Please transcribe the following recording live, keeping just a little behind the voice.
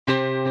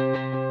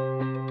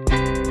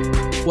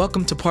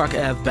Welcome to Park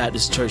Ave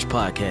Baptist Church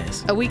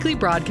Podcast, a weekly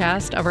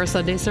broadcast of our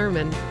Sunday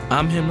sermon.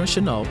 I'm Henry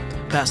Chenault,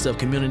 pastor of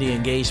community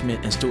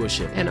engagement and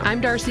stewardship. And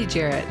I'm Darcy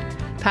Jarrett,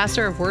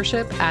 pastor of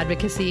worship,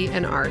 advocacy,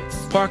 and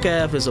arts. Park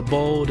Ave is a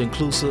bold,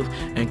 inclusive,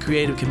 and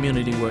creative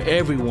community where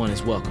everyone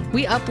is welcome.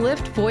 We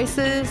uplift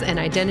voices and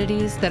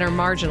identities that are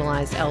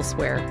marginalized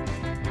elsewhere.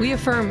 We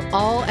affirm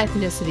all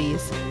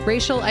ethnicities,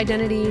 racial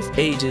identities,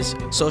 ages,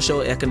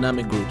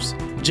 socioeconomic groups,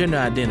 gender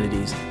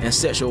identities, and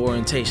sexual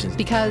orientations.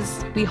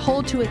 Because we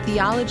hold to a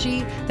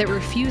theology that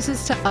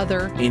refuses to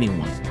other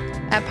anyone.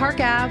 At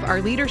Park Ave,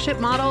 our leadership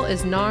model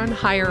is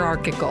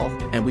non-hierarchical.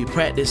 And we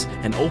practice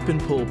an open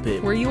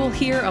pulpit where you will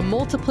hear a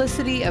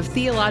multiplicity of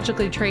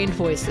theologically trained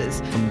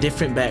voices from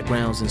different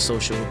backgrounds and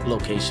social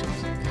locations.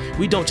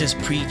 We don't just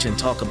preach and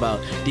talk about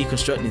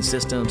deconstructing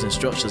systems and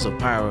structures of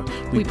power.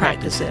 We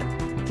practice it.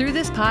 Through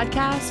this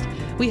podcast,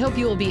 we hope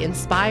you will be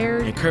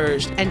inspired,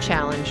 encouraged, and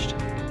challenged.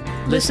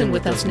 Listen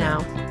with us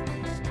now.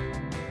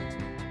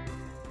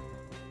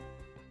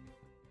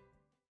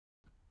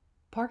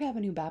 Park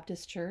Avenue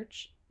Baptist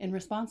Church, in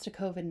response to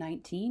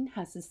COVID-19,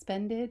 has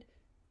suspended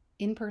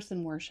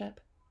in-person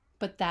worship,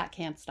 but that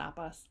can't stop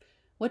us.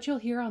 What you'll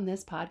hear on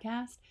this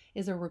podcast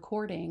is a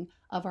recording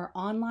of our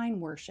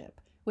online worship,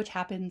 which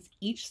happens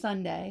each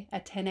Sunday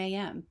at 10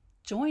 a.m.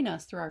 Join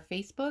us through our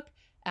Facebook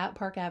at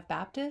Park Ave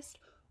Baptist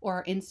or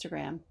our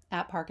Instagram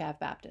at Park Ave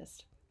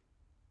Baptist.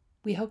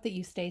 We hope that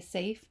you stay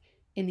safe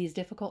in these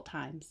difficult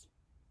times.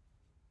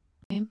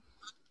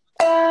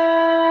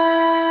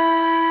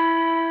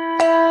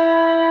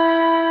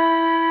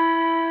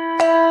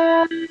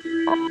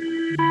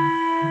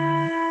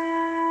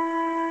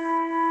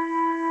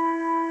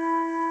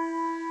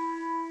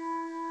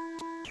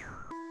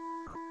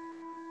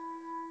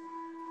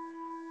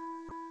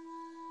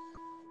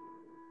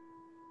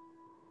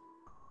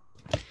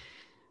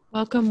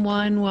 Welcome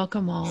one,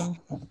 welcome all.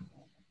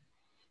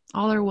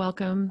 All are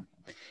welcome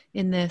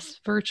in this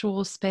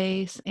virtual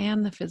space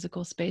and the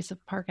physical space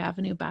of Park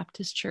Avenue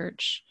Baptist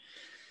Church.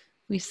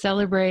 We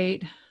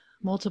celebrate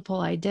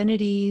multiple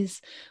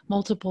identities,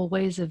 multiple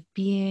ways of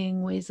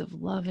being, ways of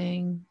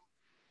loving,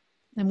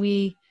 and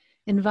we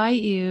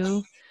invite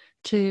you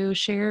to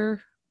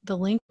share the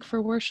link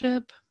for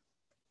worship,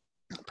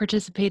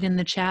 participate in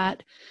the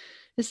chat.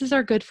 This is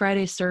our Good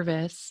Friday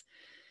service.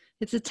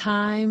 It's a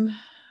time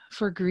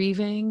for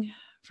grieving,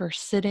 for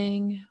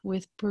sitting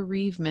with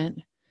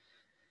bereavement.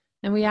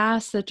 And we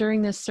ask that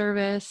during this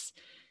service,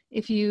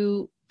 if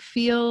you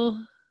feel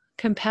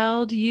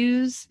compelled,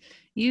 use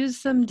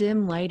some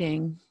dim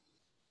lighting.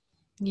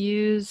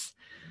 Use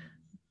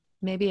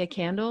maybe a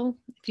candle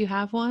if you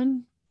have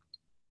one.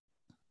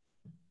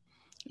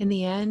 In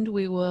the end,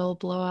 we will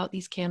blow out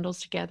these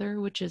candles together,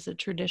 which is a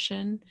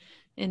tradition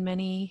in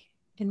many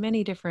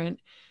different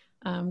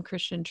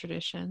Christian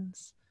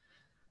traditions.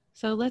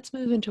 So let's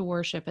move into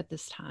worship at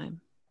this time.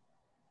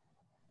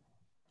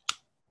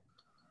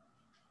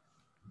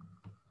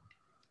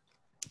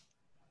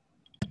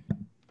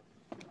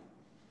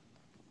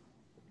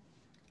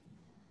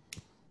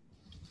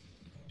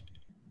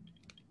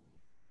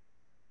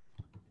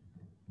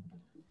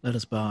 Let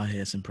us bow our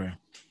heads in prayer.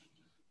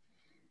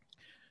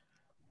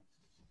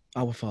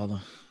 Our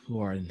Father, who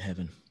art in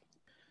heaven,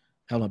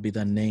 hallowed be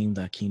thy name,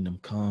 thy kingdom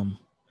come,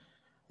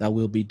 thy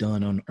will be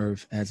done on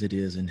earth as it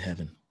is in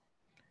heaven.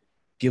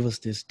 Give us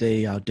this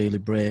day our daily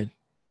bread,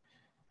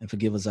 and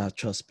forgive us our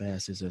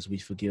trespasses as we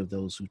forgive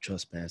those who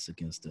trespass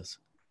against us.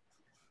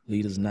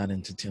 Lead us not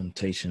into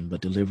temptation,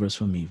 but deliver us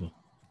from evil.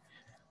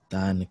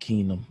 Thine the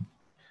kingdom,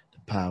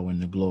 the power,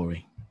 and the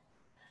glory.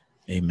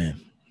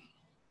 Amen.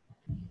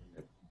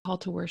 Call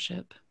to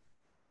worship.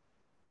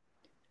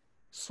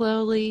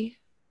 Slowly,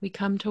 we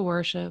come to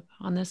worship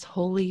on this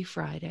Holy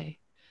Friday.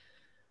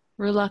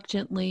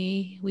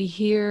 Reluctantly, we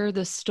hear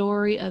the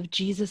story of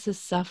Jesus'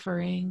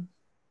 suffering.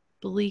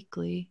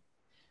 Bleakly,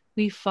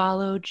 we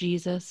follow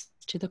Jesus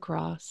to the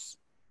cross.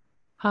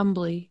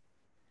 Humbly,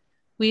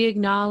 we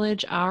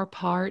acknowledge our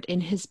part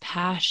in his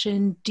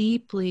passion.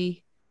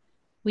 Deeply,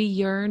 we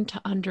yearn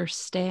to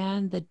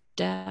understand the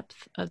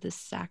depth of this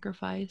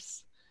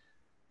sacrifice.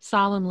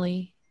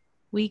 Solemnly,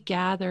 we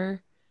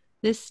gather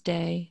this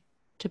day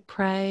to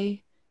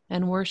pray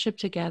and worship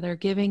together,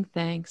 giving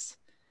thanks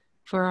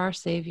for our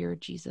Savior,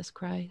 Jesus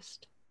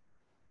Christ.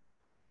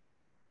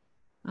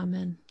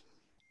 Amen.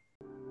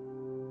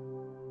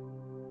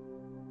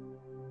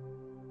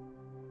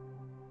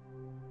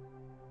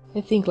 I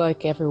think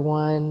like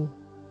everyone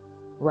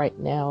right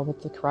now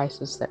with the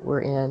crisis that we're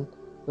in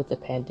with the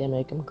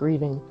pandemic, I'm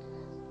grieving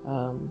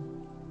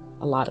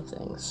a lot of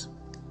things.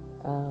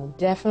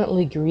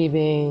 Definitely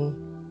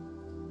grieving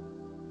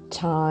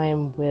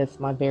time with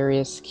my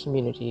various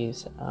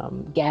communities,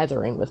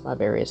 gathering with my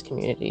various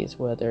communities,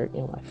 whether,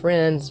 my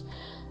friends,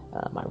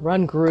 my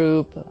run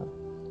group,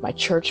 my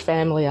church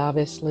family,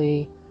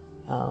 obviously,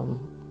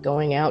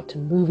 going out to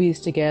movies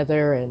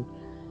together and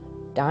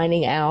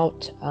dining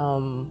out,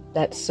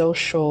 that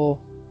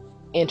social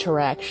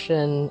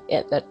interaction,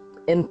 that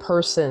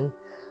in-person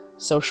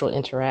social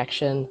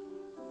interaction,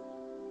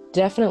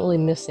 definitely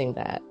missing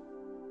that.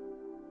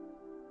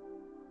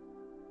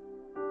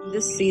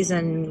 This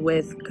season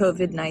with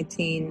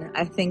COVID-19,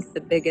 I think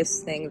the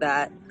biggest thing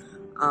that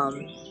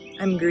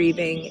I'm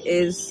grieving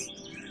is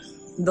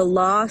the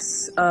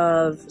loss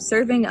of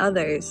serving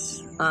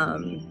others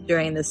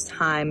during this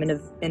time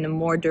in a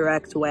more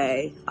direct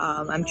way.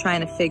 I'm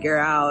trying to figure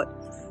out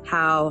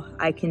how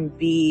I can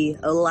be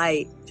a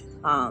light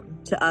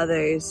to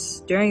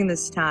others during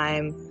this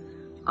time,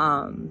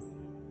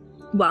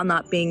 while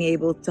not being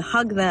able to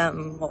hug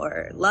them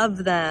or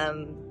love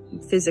them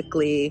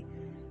physically,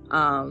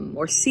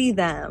 or see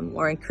them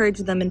or encourage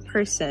them in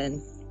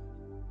person.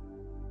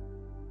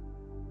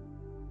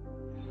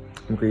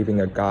 I'm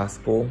grieving a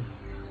gospel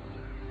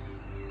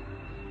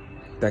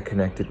that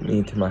connected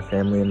me to my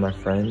family and my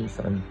friends.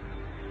 I'm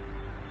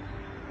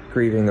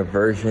grieving a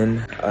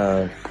version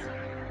of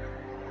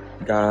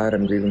God.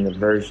 I'm grieving a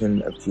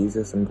version of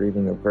Jesus. I'm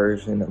grieving a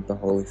version of the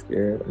Holy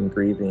Spirit. I'm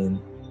grieving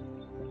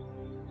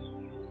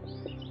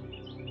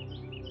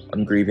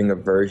a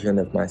version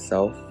of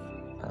myself,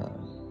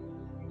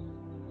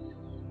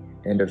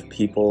 and of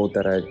people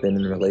that I've been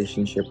in a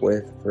relationship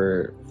with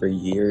for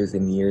years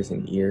and years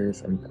and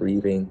years. I'm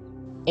grieving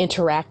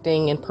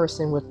interacting in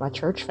person with my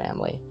church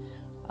family,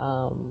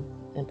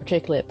 and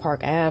particularly at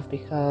Park Ave,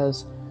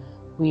 because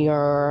we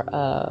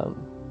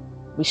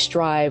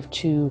strive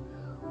to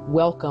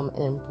welcome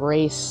and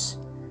embrace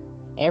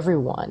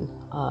everyone,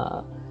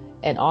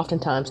 and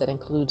oftentimes that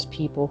includes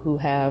people who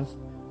have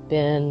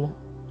been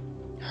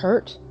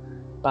hurt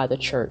by the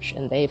church,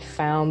 and they've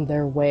found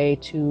their way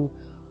to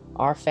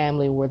our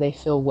family where they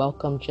feel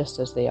welcome just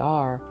as they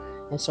are.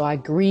 And so I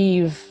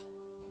grieve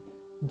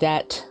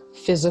that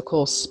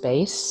physical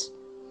space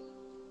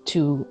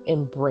to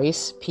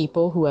embrace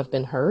people who have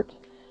been hurt.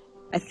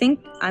 I think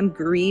I'm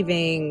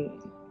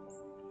grieving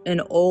an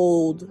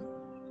old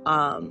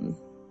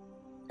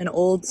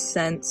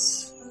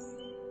sense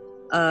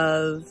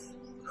of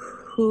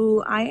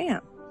who I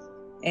am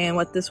and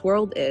what this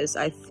world is.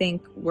 I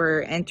think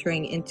we're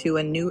entering into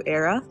a new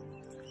era,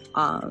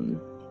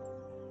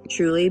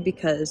 truly,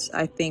 because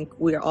I think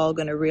we're all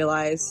going to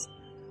realize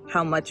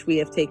how much we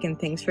have taken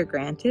things for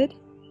granted.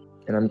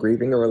 And I'm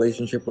grieving a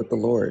relationship with the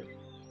Lord.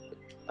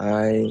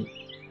 I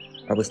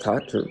was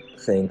taught to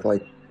think,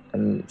 like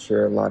I'm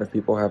sure a lot of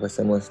people have a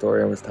similar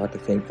story, I was taught to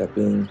think that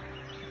being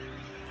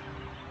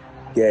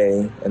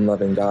gay and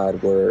loving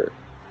God were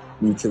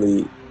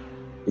mutually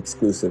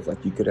exclusive.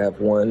 Like you could have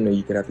one or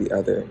you could have the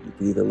other. You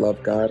could either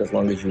love God as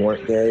long as you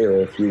weren't gay, or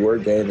if you were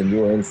gay, then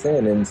you were in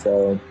sin. And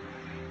so,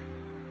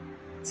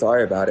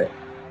 sorry about it.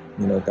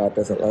 You know, God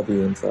doesn't love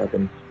you. And so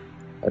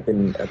I've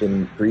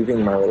been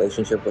grieving my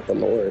relationship with the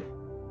Lord.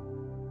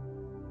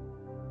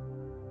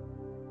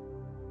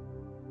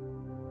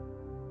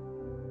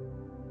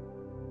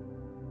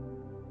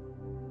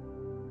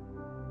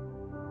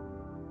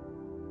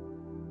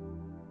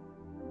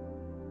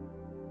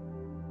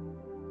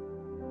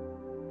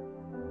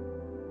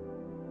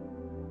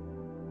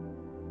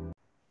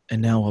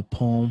 And now a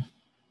poem.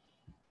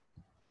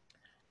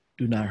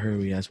 Do not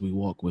hurry as we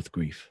walk with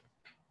grief.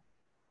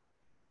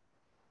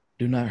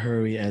 Do not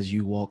hurry as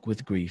you walk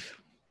with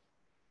grief.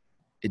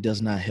 It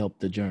does not help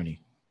the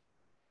journey.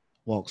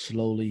 Walk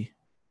slowly,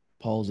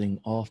 pausing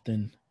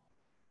often.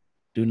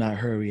 Do not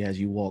hurry as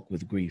you walk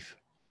with grief.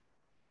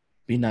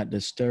 Be not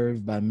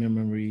disturbed by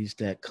memories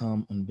that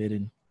come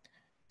unbidden.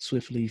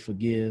 Swiftly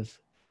forgive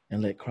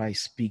and let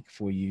Christ speak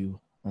for you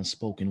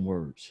unspoken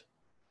words.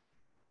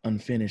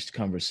 Unfinished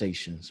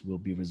conversations will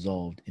be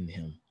resolved in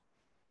him.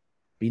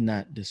 Be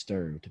not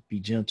disturbed. Be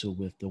gentle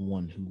with the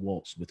one who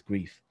walks with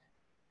grief.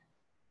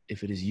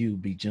 If it is you,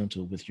 be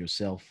gentle with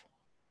yourself.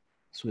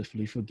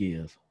 Swiftly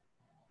forgive.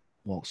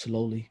 Walk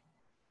slowly,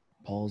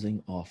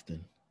 pausing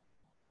often.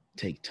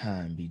 Take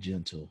time, be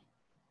gentle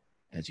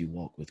as you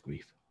walk with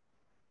grief.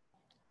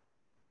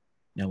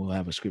 Now we'll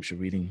have a scripture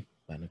reading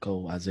by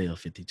Nicole, Isaiah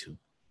 52.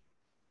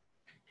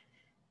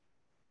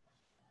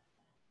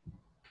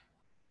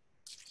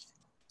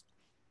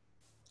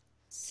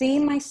 See,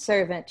 my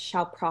servant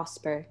shall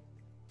prosper.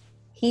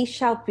 He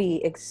shall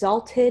be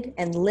exalted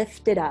and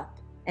lifted up,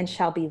 and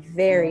shall be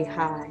very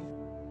high.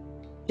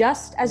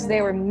 Just as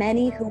there were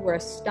many who were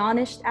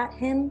astonished at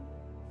him,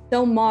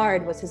 so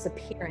marred was his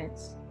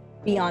appearance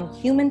beyond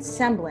human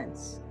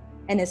semblance,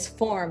 and his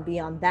form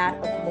beyond that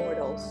of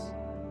mortals.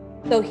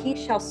 So he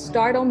shall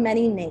startle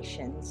many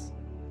nations.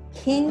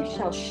 Kings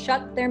shall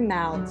shut their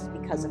mouths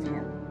because of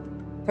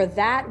him. For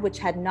that which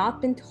had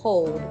not been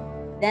told,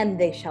 them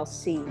they shall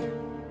see,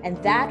 and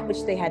that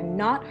which they had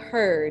not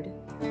heard,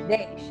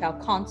 they shall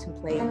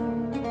contemplate.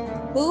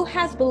 Who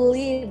has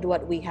believed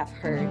what we have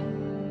heard?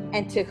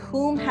 And to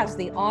whom has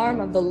the arm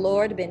of the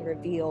Lord been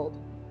revealed?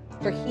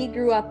 For he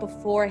grew up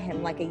before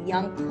him like a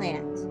young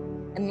plant,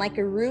 and like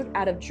a root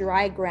out of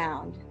dry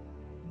ground.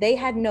 They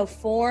had no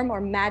form or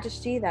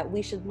majesty that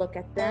we should look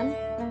at them,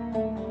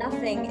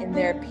 nothing in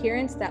their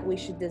appearance that we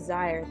should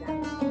desire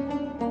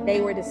them.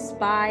 They were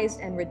despised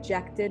and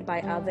rejected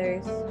by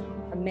others,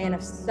 a man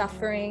of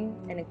suffering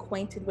and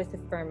acquainted with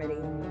infirmity,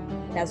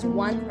 and as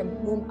one from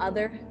whom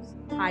others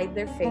hide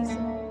their faces.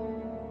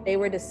 They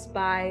were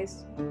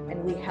despised,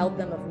 and we held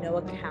them of no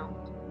account.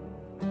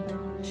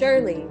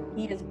 Surely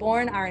he has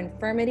borne our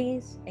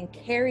infirmities and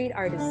carried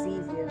our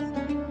diseases,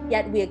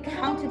 yet we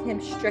accounted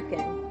him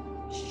stricken,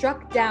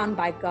 struck down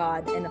by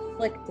God and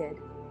afflicted.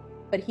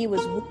 But he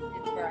was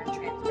wounded for our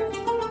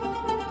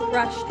transgressions,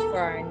 crushed for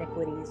our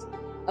iniquities.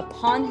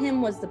 Upon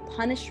him was the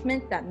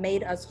punishment that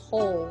made us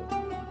whole,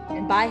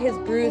 and by his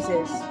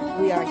bruises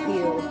we are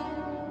healed.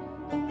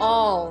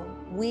 All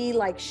we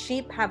like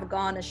sheep have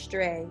gone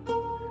astray.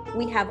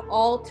 We have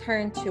all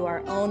turned to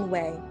our own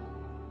way,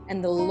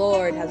 and the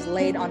Lord has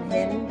laid on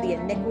him the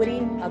iniquity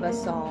of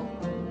us all.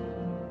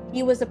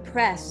 He was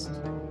oppressed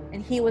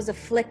and he was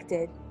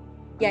afflicted,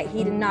 yet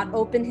he did not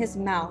open his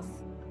mouth.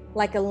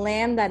 Like a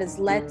lamb that is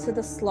led to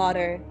the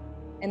slaughter,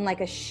 and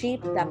like a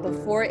sheep that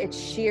before its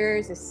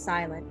shearers is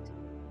silent,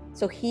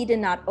 so he did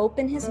not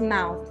open his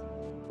mouth.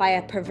 By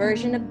a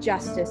perversion of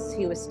justice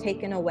he was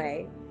taken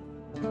away.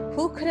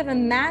 Who could have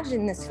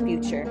imagined this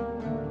future?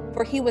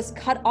 For he was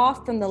cut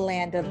off from the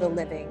land of the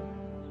living,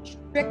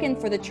 stricken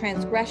for the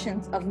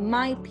transgressions of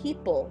my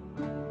people.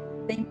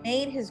 They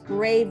made his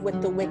grave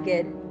with the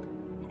wicked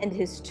and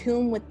his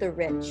tomb with the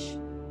rich,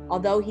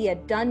 although he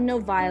had done no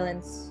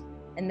violence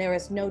and there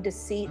is no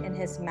deceit in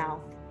his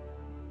mouth.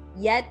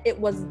 Yet it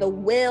was the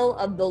will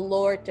of the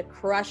Lord to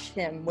crush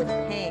him with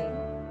pain.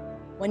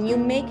 When you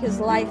make his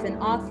life an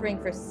offering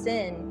for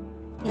sin,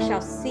 he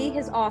shall see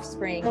his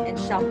offspring and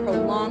shall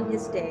prolong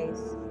his days.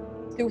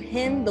 Through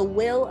him the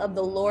will of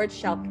the Lord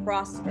shall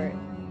prosper.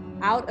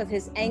 Out of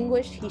his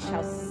anguish he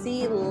shall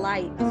see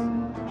light.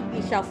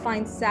 He shall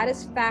find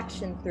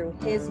satisfaction through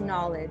his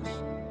knowledge.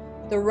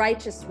 The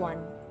righteous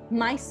one,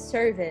 my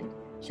servant,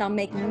 shall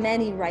make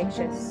many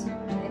righteous,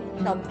 and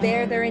he shall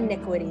bear their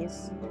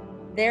iniquities.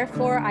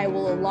 Therefore I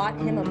will allot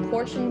him a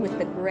portion with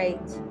the great,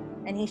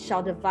 and he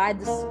shall divide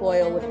the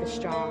spoil with the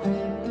strong.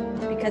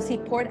 Because he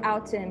poured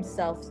out to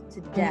himself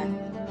to death,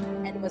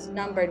 and was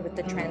numbered with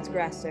the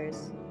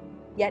transgressors.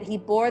 Yet he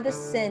bore the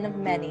sin of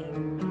many,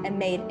 and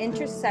made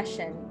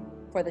intercession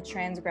for the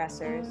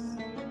transgressors.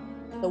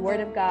 The word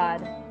of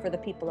God for the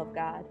people of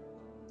God.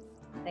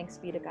 Thanks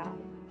be to God.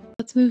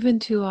 Let's move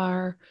into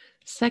our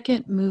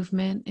second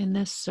movement in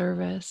this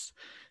service,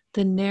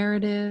 the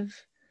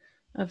narrative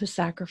of a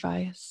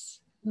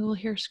sacrifice. We will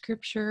hear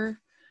scripture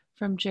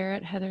from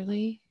Jarrett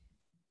Heatherly.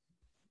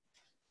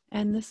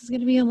 And this is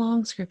going to be a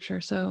long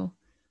scripture, so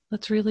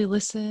let's really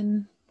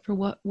listen for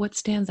what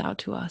stands out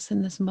to us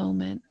in this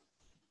moment.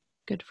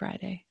 Good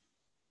Friday.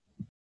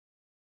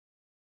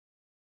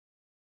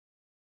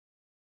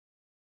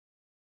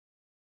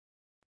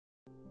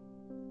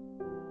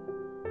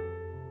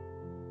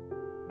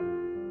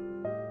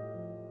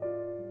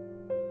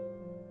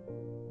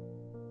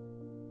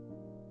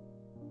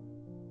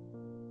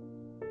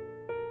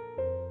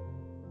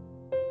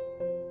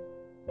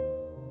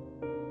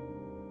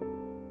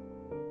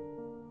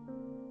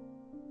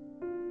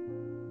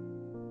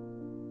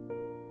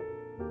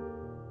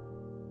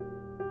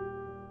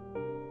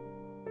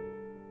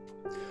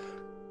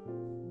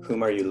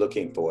 Whom are you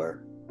looking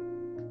for?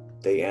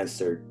 They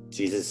answered,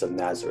 Jesus of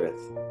Nazareth.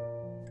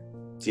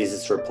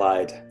 Jesus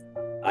replied,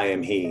 I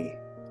am he.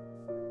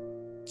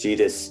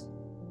 Judas,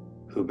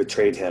 who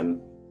betrayed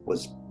him,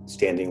 was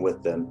standing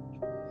with them.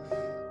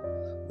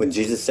 When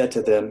Jesus said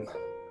to them,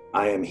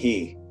 I am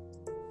he,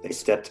 they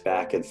stepped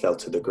back and fell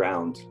to the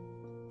ground.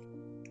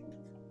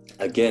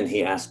 Again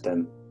he asked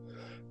them,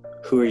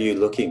 who are you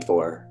looking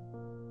for?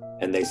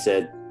 And they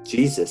said,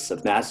 Jesus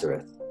of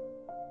Nazareth.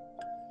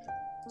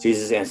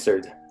 Jesus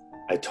answered,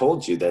 I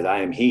told you that I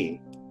am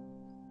he.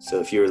 So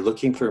if you are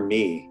looking for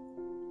me,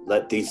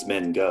 let these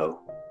men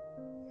go.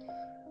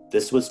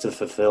 This was to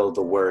fulfill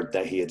the word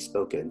that he had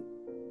spoken.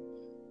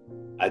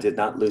 I did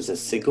not lose a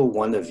single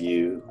one of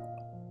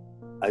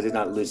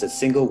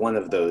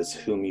those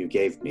whom you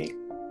gave me.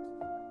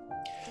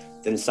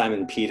 Then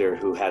Simon Peter,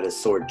 who had a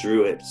sword,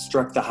 drew it,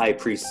 struck the high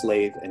priest's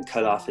slave, and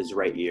cut off his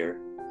right ear.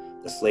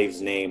 The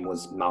slave's name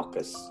was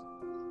Malchus.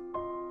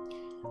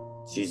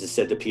 Jesus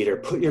said to Peter,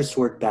 put your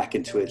sword back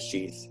into its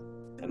sheath.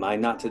 Am I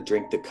not to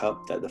drink the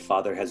cup that the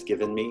Father has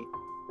given me?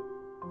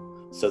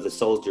 So the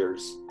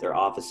soldiers, their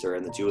officer,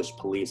 and the Jewish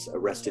police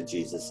arrested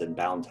Jesus and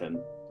bound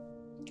him.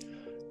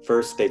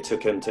 First, they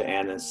took him to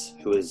Annas,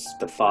 who is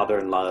the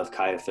father-in-law of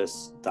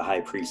Caiaphas, the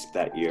high priest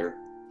that year.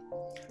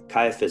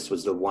 Caiaphas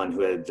was the one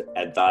who had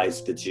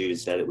advised the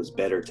Jews that it was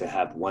better to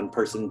have one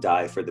person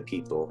die for the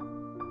people.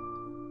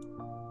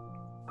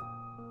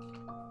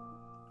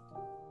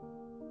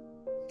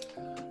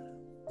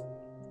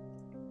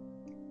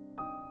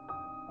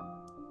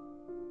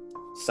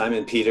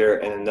 Simon Peter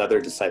and another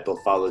disciple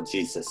followed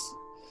Jesus.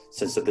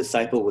 Since the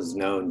disciple was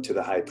known to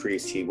the high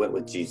priest, he went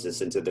with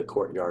Jesus into the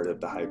courtyard of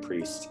the high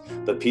priest.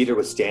 But Peter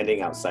was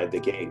standing outside the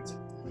gate.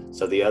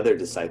 So the other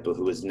disciple,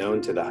 who was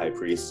known to the high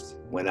priest,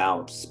 went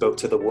out, spoke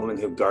to the woman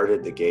who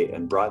guarded the gate,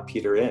 and brought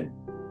Peter in.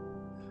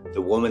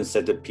 The woman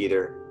said to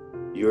Peter,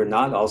 "You are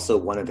not also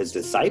one of his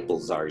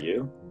disciples, are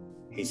you?"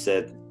 He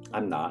said,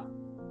 "I'm not."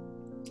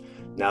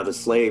 Now the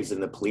slaves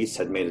and the police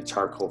had made a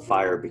charcoal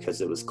fire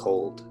because it was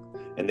cold,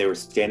 and they were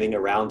standing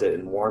around it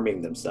and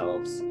warming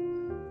themselves.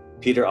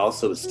 Peter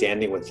also was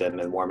standing with them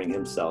and warming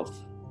himself.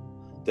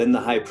 Then the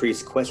high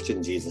priest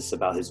questioned Jesus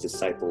about his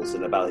disciples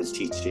and about his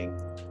teaching.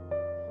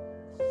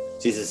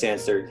 Jesus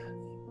answered,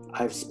 I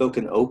have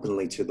spoken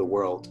openly to the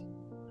world.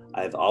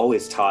 I have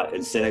always taught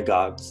in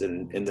synagogues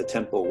and in the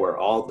temple where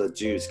all the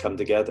Jews come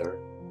together.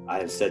 I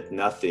have said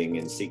nothing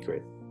in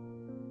secret.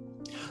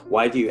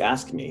 Why do you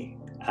ask me?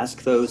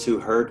 Ask those who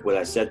heard what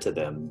I said to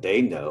them.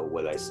 They know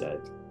what I said.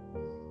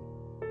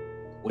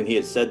 When he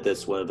had said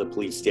this, one of the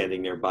police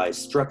standing nearby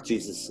struck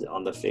Jesus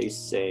on the face,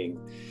 saying,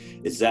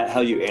 Is that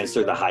how you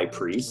answer the high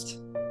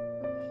priest?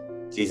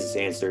 Jesus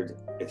answered,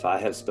 If I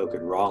have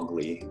spoken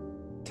wrongly,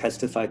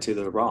 testify to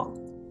the wrong.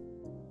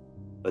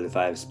 But if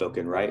I have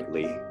spoken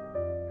rightly,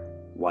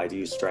 why do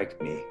you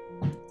strike me?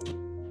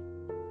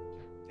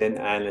 Then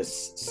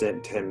Annas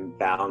sent him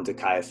bound to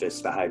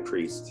Caiaphas, the high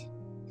priest.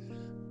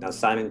 Now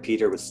Simon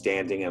Peter was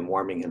standing and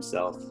warming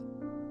himself.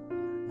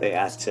 They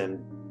asked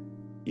him,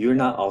 You are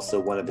not also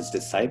one of his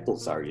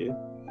disciples, are you?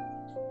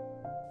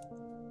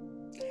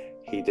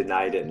 He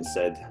denied it and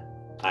said,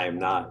 I am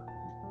not.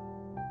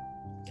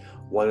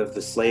 One of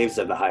the slaves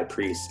of the high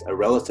priest, a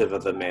relative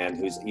of the man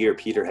whose ear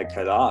Peter had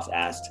cut off,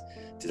 asked,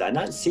 Did I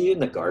not see you in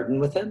the garden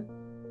with him?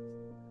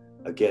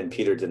 Again,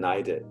 Peter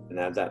denied it, and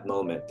at that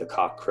moment the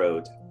cock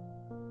crowed.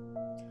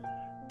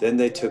 Then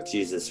they took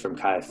Jesus from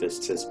Caiaphas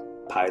to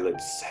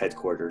Pilate's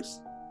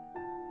headquarters.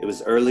 It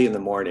was early in the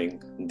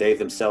morning, and they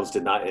themselves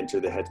did not enter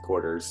the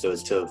headquarters so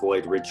as to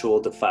avoid ritual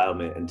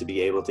defilement and to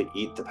be able to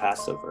eat the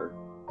Passover.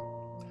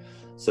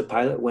 So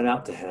Pilate went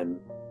out to them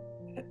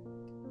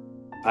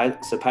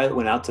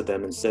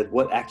and said,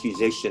 What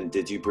accusation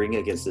did you bring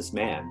against this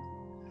man?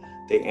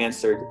 They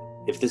answered,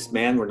 If this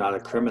man were not a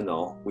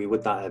criminal, we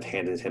would not have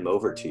handed him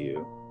over to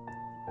you.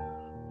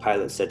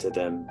 Pilate said to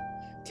them,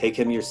 Take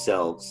him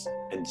yourselves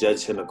and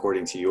judge him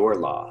according to your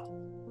law.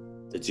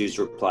 The Jews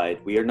replied,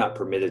 We are not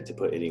permitted to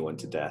put anyone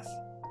to death.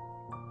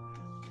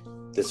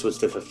 This was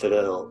to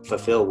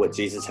fulfill what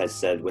Jesus had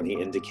said when he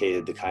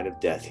indicated the kind of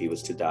death he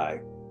was to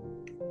die.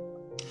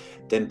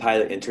 Then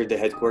Pilate entered the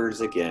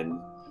headquarters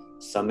again,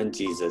 summoned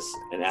Jesus,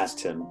 and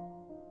asked him,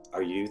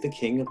 Are you the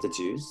king of the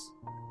Jews?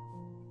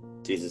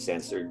 Jesus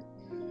answered,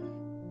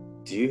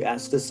 Do you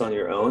ask this on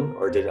your own,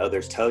 or did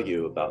others tell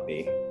you about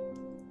me?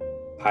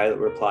 Pilate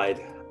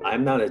replied,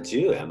 I'm not a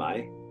Jew, am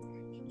I?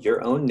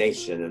 Your own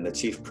nation and the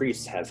chief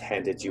priests have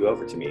handed you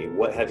over to me.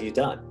 What have you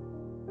done?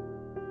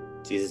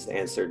 Jesus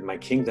answered, My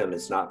kingdom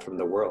is not from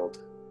the world.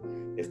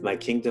 If my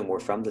kingdom were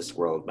from this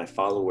world, my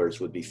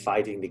followers would be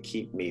fighting to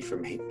keep me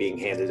from being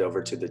handed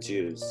over to the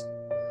Jews.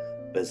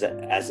 But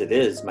as it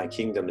is, my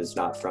kingdom is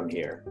not from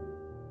here.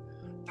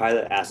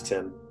 Pilate asked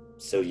him,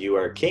 So you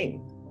are a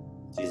king?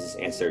 Jesus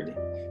answered,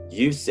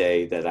 You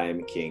say that I am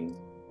a king.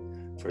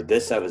 For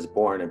this I was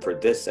born, and for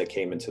this I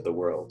came into the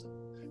world,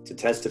 to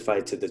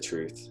testify to the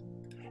truth.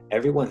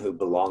 Everyone who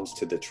belongs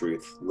to the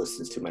truth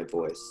listens to my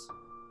voice.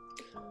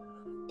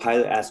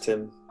 Pilate asked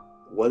him,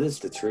 What is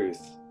the truth?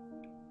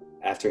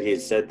 After he had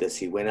said this,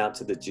 he went out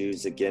to the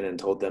Jews again and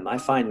told them, I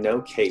find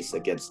no case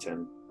against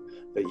him,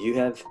 but you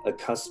have a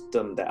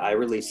custom that I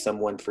release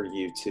someone for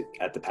you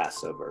at the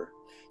Passover.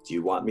 Do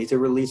you want me to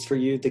release for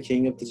you the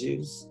king of the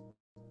Jews?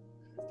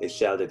 They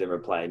shouted and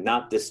replied,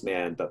 Not this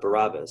man, but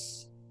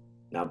Barabbas.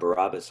 Now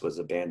Barabbas was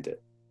a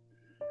bandit.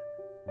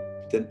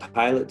 Then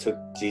Pilate took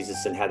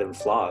Jesus and had him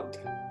flogged.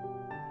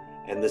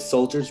 And the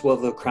soldiers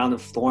wove a crown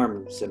of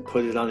thorns and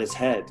put it on his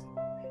head,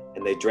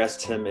 and they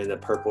dressed him in a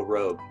purple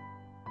robe.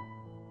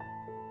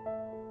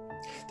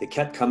 They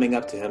kept coming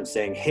up to him,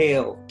 saying,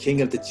 Hail,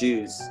 King of the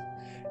Jews,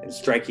 and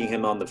striking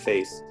him on the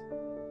face.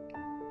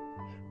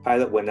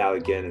 Pilate went out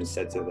again and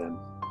said to them,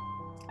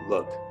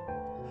 Look,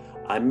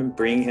 I'm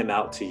bringing him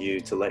out to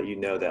you to let you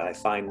know that I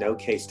find no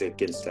case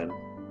against him.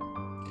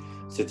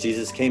 So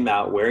Jesus came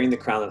out wearing the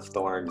crown of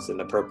thorns and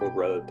the purple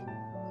robe.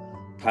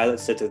 Pilate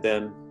said to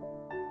them,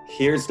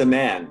 Here's the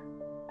man.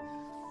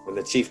 When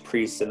the chief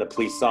priests and the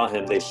police saw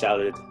him, they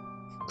shouted,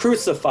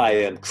 Crucify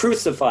him!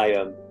 Crucify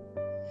him!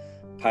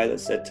 Pilate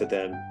said to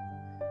them,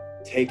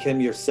 Take him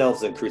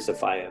yourselves and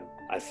crucify him.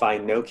 I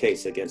find no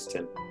case against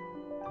him.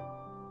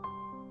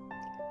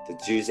 The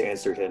Jews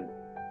answered him,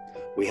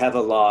 We have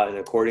a law, and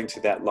according to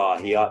that law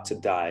he ought to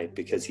die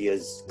because he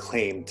has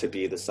claimed to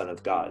be the Son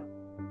of God.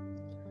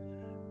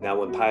 Now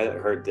when Pilate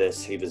heard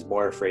this, he was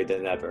more afraid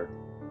than ever.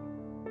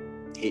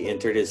 He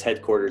entered his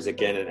headquarters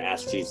again and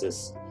asked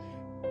Jesus,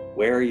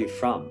 Where are you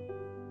from?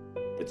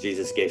 But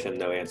Jesus gave him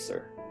no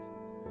answer.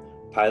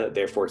 Pilate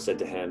therefore said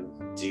to him,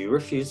 Do you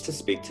refuse to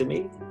speak to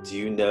me? Do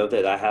you know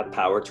that I have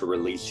power to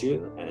release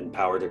you and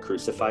power to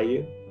crucify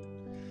you?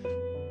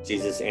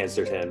 Jesus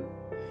answered him,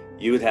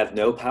 You would have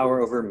no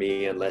power over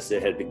me unless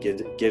it had been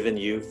given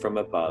you from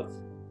above.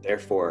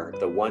 Therefore,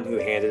 the one who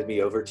handed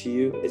me over to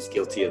you is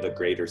guilty of a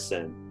greater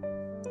sin.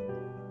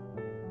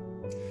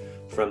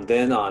 From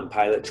then on,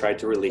 Pilate tried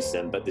to release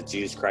him, but the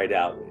Jews cried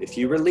out, If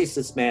you release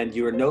this man,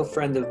 you are no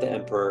friend of the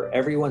emperor.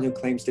 Everyone who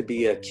claims to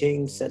be a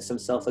king sets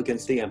himself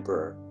against the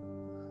emperor.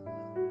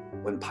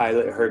 When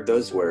Pilate heard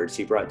those words,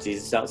 he brought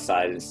Jesus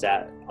outside and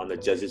sat on the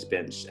judge's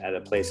bench at a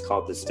place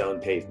called the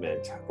Stone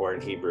Pavement, or in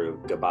Hebrew,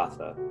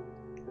 Gabbatha.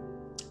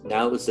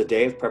 Now it was the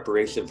day of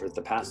preparation for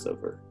the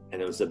Passover,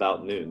 and it was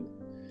about noon.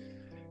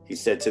 He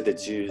said to the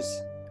Jews,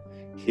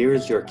 "Here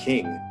is your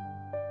king."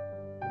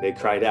 They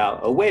cried out,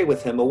 away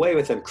with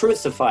him,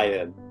 crucify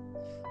him."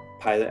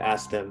 Pilate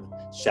asked them,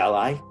 "Shall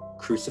I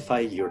crucify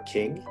your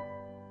king?"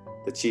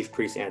 The chief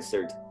priests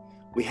answered,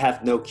 "We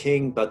have no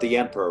king but the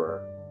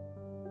emperor."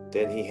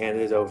 Then he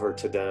handed him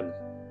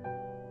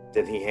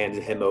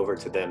over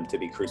to them to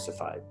be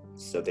crucified.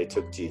 So they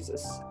took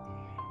Jesus.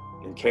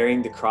 And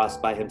carrying the cross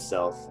by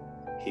himself,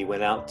 he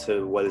went out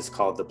to what is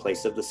called the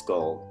place of the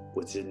skull,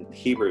 which in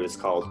Hebrew is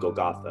called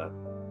Golgotha.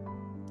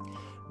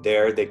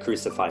 There they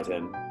crucified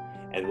him,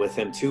 and with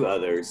him 2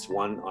 others,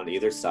 one on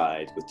either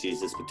side, with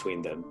Jesus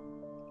between them.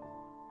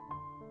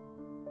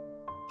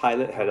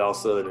 Pilate had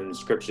also an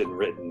inscription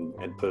written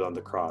and put on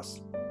the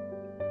cross.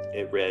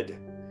 It read,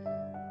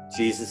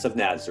 "Jesus of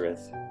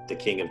Nazareth, the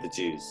King of the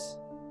Jews."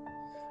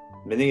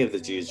 Many of the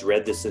Jews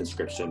read this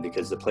inscription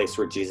because the place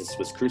where Jesus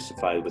was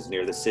crucified was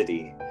near the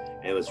city,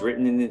 and it was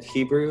written in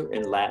Hebrew,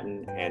 in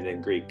Latin, and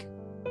in Greek.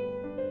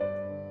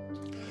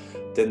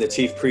 Then the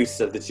chief priests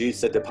of the Jews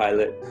said to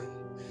Pilate,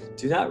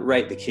 "Do not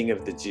write the King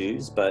of the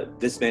Jews, but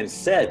this man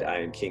said, 'I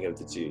am King of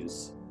the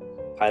Jews.'"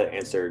 Pilate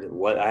answered,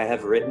 "What I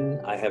have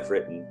written, I have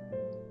written."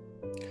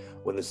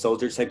 When the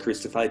soldiers had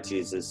crucified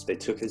Jesus, they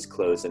took his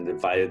clothes and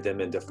divided them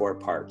into 4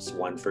 parts,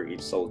 one for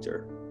each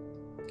soldier.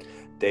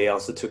 They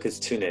also took his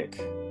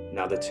tunic.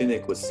 Now the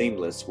tunic was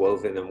seamless,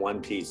 woven in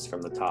one piece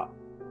from the top.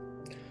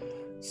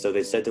 So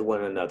they said to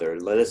one another,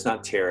 "Let us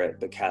not tear it,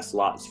 but cast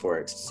lots for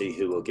it to see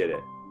who will get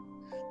it."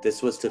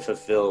 This was to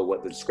fulfill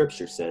what the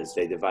scripture says,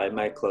 "They divide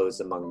my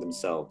clothes among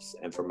themselves,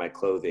 and for my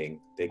clothing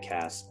they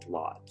cast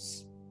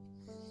lots."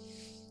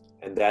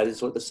 And that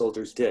is what the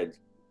soldiers did.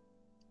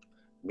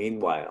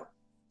 Meanwhile,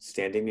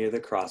 standing near the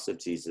cross of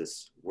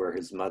Jesus were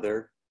his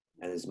mother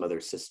and his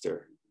mother's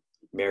sister,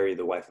 Mary,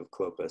 the wife of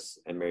Clopas,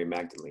 and Mary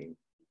Magdalene.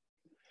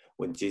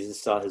 When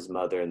Jesus saw his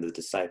mother and the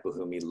disciple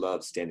whom he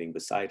loved standing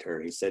beside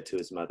her, he said to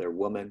his mother,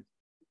 "Woman,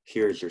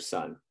 here is your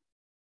son."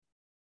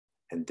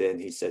 And then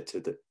he said to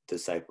the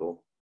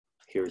disciple,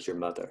 "Here is your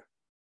mother."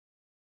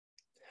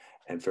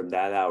 And from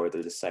that hour,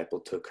 the disciple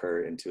took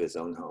her into his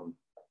own home.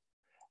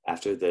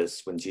 After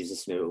this, when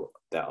Jesus knew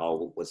that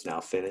all was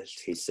now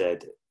finished, he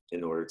said,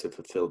 in order to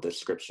fulfill the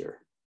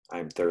scripture, "I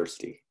am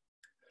thirsty."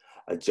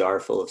 A jar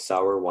full of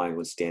sour wine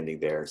was standing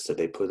there, so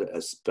they put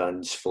a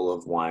sponge full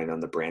of wine on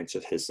the branch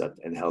of hyssop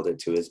and held it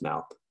to his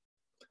mouth.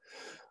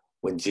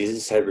 When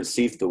Jesus had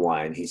received the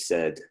wine, he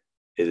said,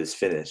 "It is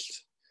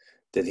finished."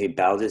 Then he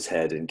bowed his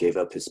head and gave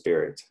up his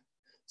spirit.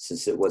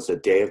 Since it was a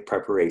day of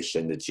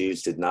preparation, the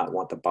Jews did not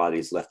want the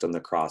bodies left on the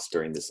cross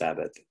during the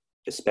Sabbath,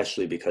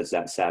 especially because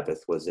that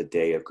Sabbath was a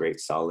day of great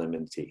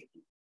solemnity.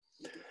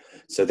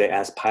 So they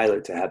asked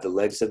Pilate to have the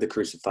legs of the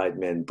crucified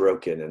men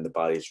broken and the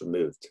bodies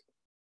removed.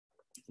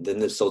 Then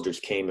the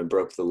soldiers came and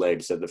broke the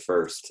legs of the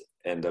first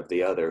and of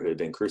the other who had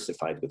been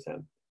crucified with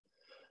him.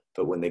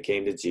 But when they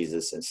came to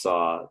Jesus and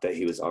saw that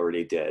he was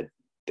already dead,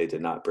 they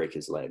did not break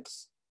his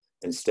legs.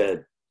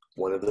 Instead,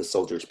 one of the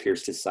soldiers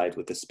pierced his side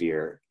with a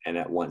spear, and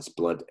at once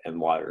blood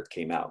and water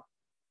came out.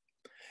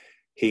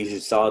 He who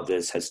saw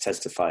this has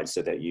testified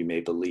so that you may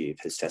believe.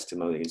 His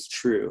testimony is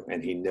true,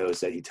 and he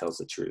knows that he tells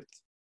the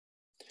truth.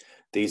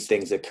 These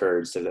things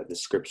occurred so that the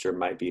scripture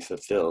might be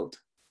fulfilled.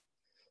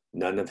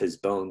 None of his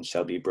bones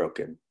shall be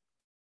broken.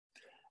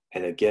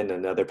 And again,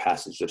 another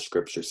passage of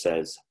scripture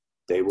says,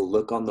 "They will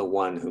look on the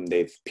one whom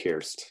they've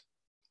pierced."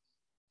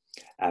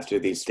 After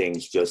these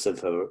things,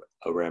 Joseph of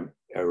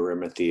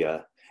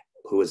Arimathea,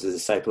 who was a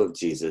disciple of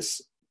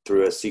Jesus,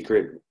 though a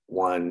secret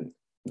one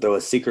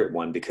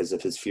because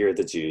of his fear of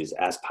the Jews,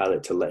 asked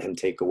Pilate to let him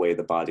take away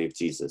the body of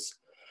Jesus.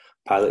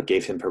 Pilate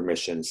gave him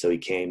permission, so he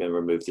came and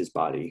removed his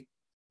body.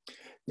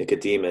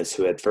 Nicodemus,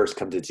 who had first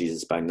come to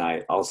Jesus by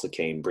night, also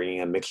came, bringing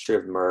a mixture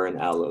of myrrh and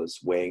aloes,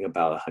 weighing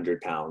about 100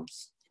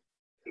 pounds.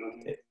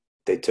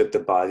 They took the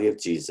body of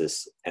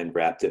Jesus and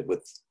wrapped it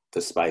with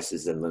the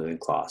spices and linen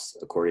cloths,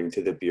 according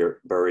to the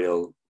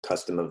burial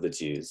custom of the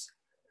Jews.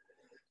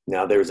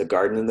 Now there was a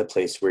garden in the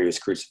place where he was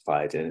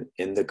crucified, and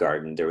in the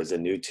garden there was a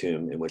new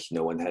tomb in which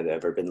no one had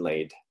ever been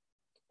laid.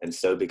 And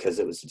so, because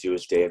it was a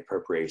Jewish day of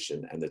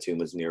preparation and the tomb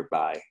was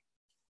nearby,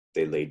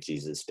 they laid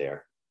Jesus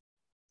there.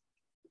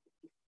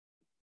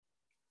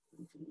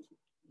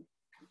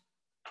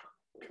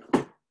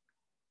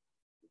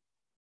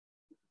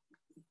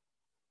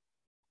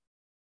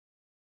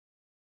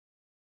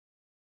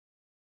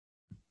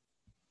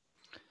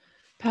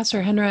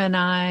 Pastor Henra and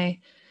I,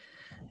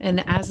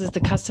 and as is the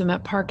custom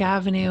at Park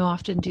Avenue,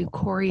 often do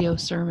choreo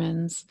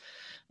sermons.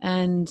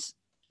 And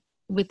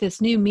with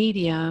this new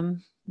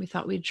medium, we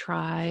thought we'd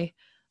try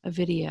a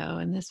video.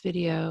 And this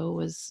video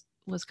was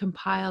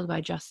compiled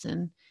by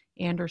Justin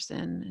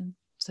Anderson. And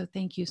so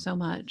thank you so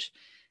much.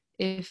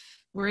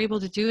 If we're able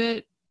to do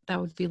it,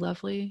 that would be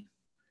lovely.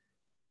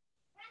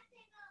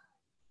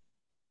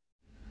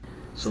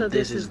 So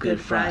this is Good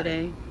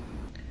Friday.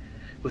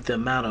 With the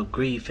amount of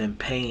grief and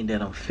pain that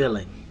I'm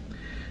feeling,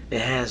 it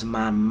has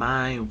my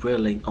mind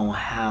reeling on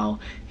how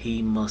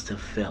he must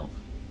have felt.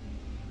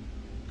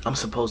 I'm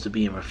supposed to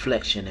be in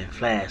reflection and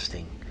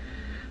fasting,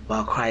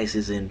 while Christ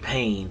is in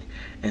pain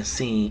and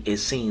it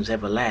seems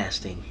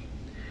everlasting.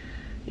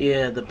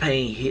 Yeah, the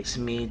pain hits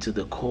me to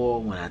the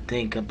core when I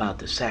think about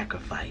the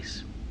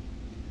sacrifice.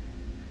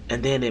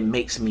 And then it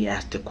makes me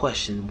ask the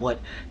question, what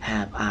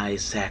have I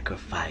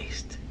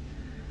sacrificed?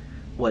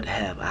 What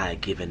have I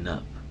given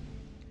up?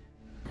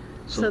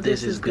 So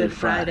this is Good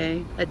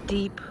Friday. A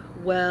deep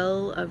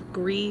well of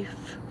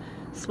grief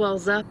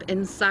swells up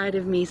inside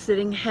of me,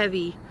 sitting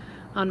heavy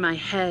on my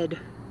head,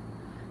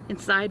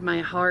 inside my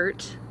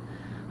heart,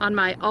 on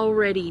my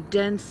already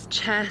dense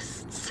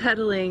chest,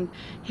 settling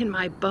in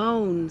my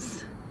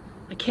bones.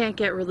 I can't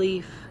get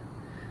relief.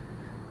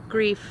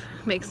 Grief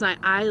makes my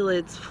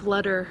eyelids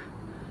flutter,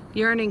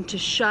 yearning to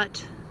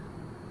shut.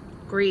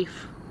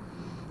 Grief.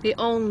 The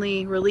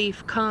only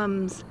relief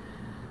comes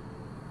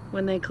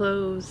when they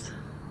close.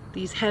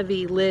 These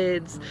heavy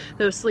lids,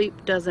 though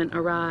sleep doesn't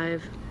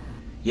arrive.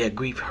 Yeah,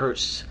 grief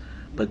hurts,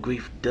 but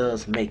grief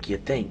does make you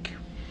think.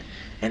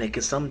 And it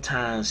can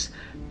sometimes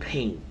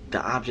paint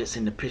the objects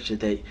in the picture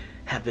that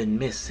have been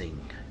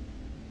missing.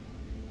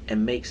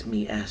 And makes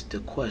me ask the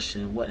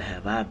question, what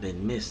have I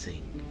been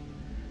missing?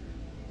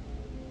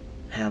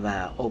 Have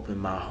I opened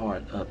my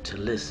heart up to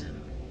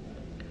listen?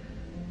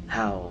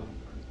 How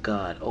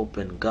God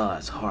opened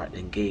God's heart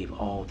and gave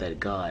all that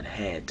God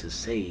had to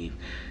save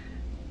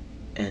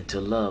and to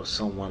love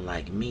someone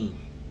like me.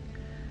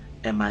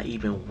 Am I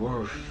even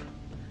worth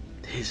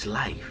his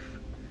life?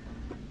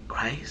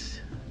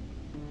 Christ?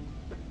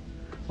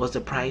 Was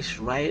the price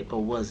right,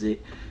 or was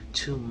it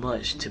too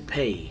much to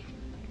pay?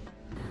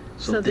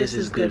 So this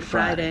is Good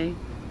Friday.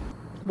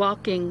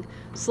 Walking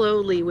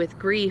slowly with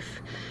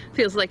grief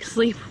feels like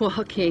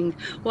sleepwalking,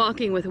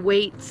 walking with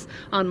weights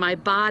on my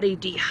body,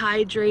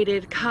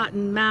 dehydrated,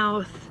 cotton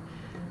mouth,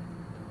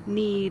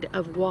 need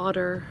of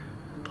water,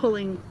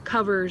 pulling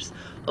covers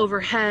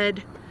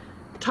overhead,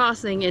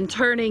 tossing and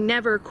turning,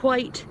 never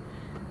quite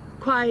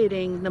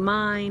quieting the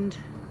mind,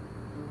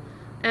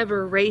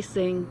 ever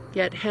racing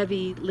yet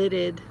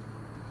heavy-lidded.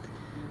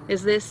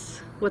 Is this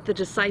what the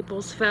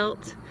disciples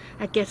felt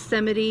at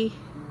Gethsemane?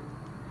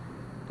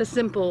 The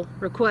simple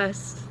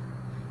request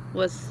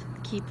was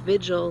keep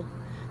vigil,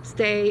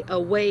 stay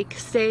awake,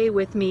 stay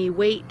with me,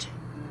 wait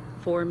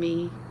for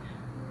me,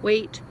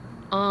 wait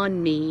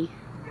on me.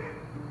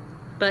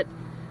 But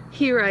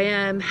here I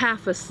am,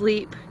 half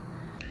asleep.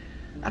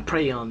 I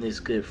pray on this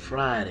Good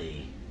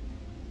Friday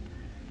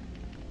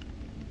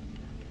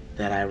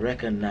that I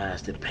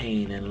recognize the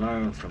pain and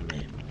learn from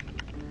it,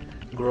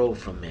 grow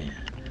from it,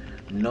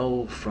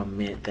 know from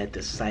it that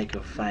the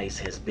sacrifice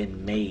has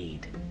been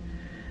made,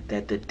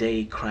 that the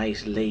day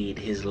Christ laid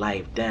his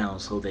life down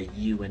so that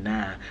you and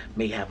I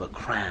may have a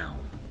crown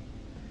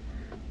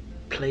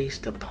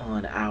placed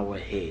upon our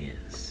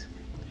heads,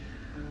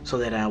 so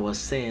that our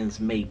sins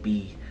may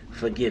be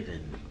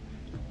forgiven,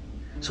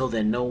 so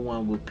that no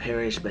one will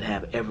perish but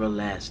have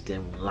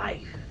everlasting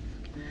life.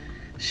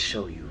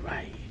 Show you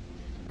right.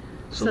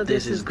 So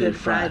this is Good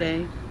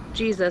Friday.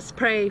 Jesus,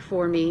 pray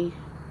for me.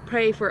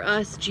 Pray for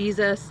us,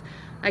 Jesus.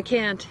 I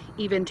can't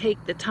even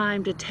take the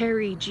time to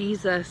tarry,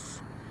 Jesus.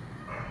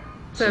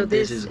 So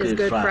this is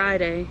Good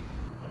Friday.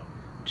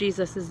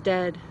 Jesus is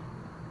dead.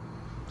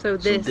 So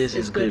this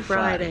is Good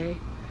Friday.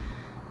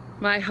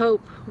 My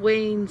hope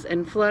wanes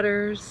and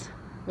flutters,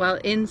 while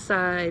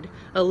inside,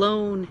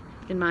 alone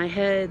in my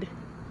head,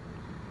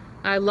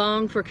 I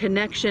long for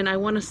connection. I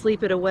want to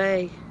sleep it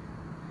away.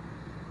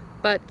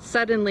 But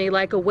suddenly,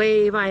 like a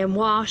wave, I am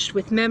washed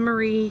with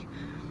memory,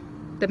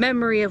 the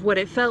memory of what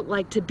it felt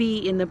like to be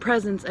in the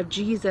presence of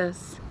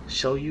Jesus.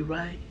 Show you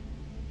right?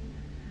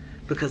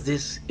 Because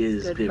this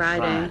is Good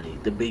Friday,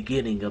 the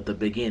beginning of the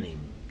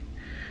beginning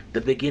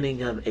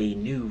of a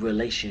new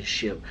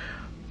relationship.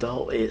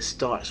 Though it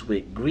starts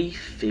with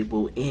grief, it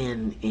will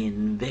end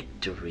in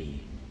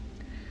victory.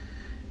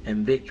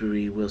 And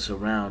victory will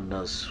surround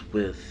us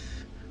with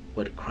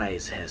what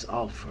Christ has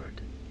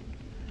offered.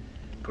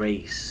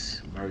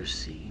 Grace,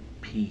 mercy,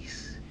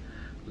 peace,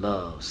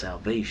 love,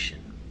 salvation,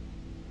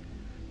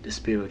 the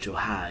spiritual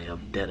high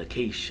of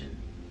dedication.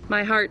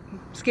 My heart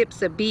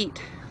skips a beat,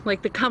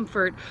 like the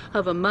comfort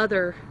of a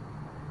mother,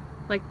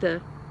 like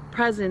the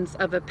presence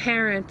of a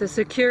parent, the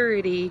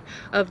security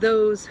of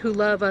those who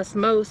love us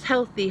most,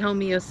 healthy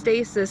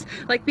homeostasis,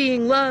 like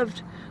being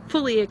loved,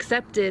 fully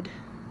accepted,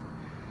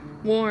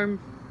 warm,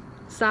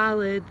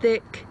 solid,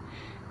 thick,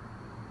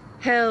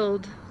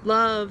 held,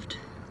 loved,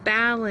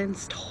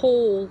 balanced,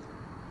 whole.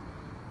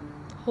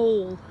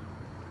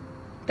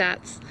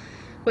 That's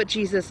what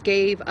Jesus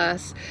gave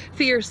us.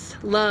 Fierce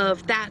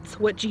love, that's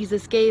what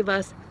Jesus gave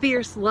us.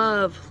 Fierce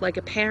love, like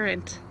a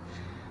parent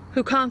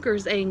who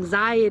conquers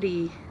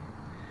anxiety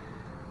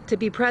to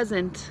be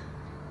present.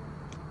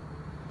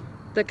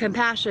 The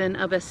compassion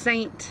of a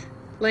saint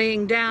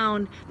laying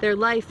down their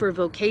life for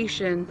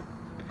vocation.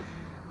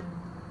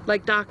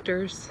 Like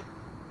doctors,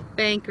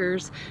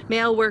 bankers,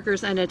 mail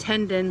workers, and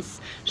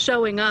attendants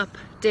showing up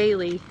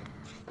daily.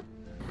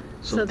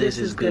 So this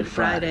is Good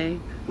Friday.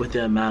 With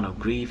the amount of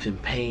grief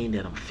and pain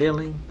that I'm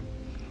feeling,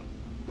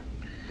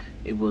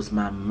 It was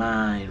my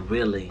mind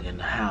reeling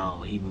and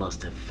how he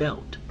must have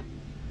felt.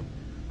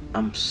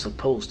 I'm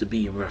supposed to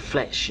be in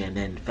reflection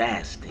and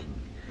fasting,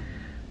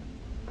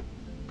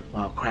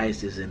 while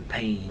Christ is in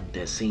pain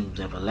that seems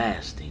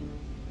everlasting.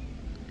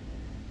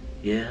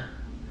 Yeah,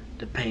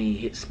 the pain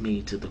hits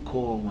me to the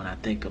core when I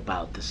think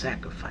about the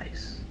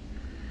sacrifice.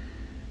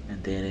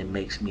 And then it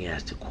makes me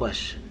ask the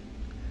question,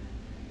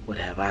 what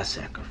have I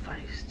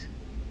sacrificed?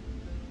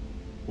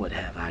 What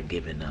have I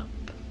given up?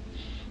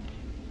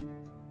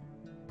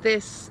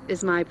 This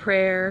is my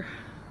prayer.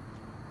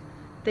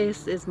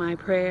 This is my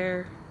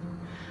prayer.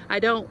 I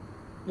don't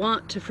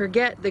want to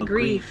forget the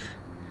grief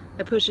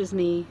that pushes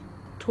me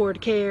toward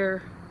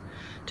care,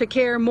 to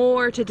care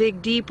more, to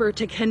dig deeper,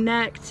 to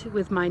connect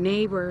with my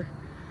neighbor,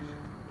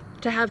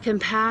 to have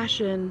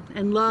compassion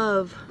and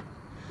love,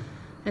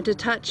 and to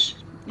touch,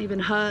 even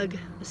hug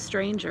a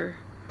stranger.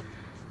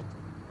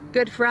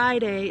 Good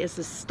Friday is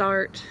the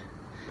start,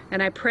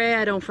 and I pray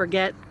I don't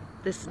forget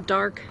this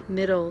dark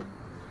middle.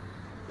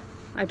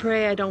 I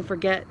pray I don't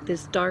forget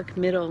this dark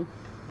middle,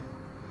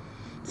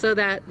 so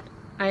that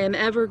I am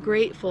ever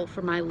grateful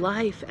for my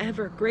life,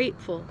 ever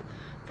grateful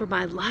for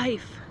my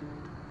life.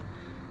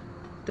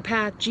 The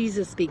path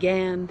Jesus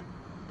began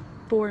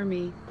for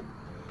me.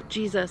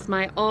 Jesus,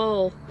 my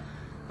all,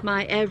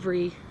 my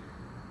every.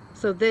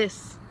 So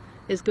this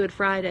is Good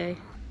Friday.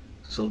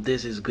 So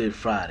this is Good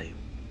Friday.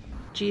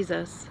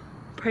 Jesus,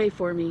 pray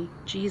for me.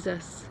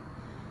 Jesus,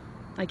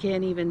 I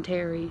can't even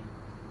tarry.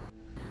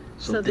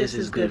 So this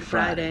is Good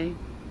Friday.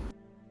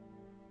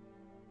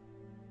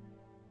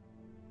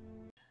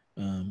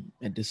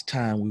 At this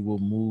time, we will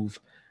move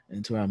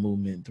into our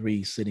movement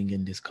 3, sitting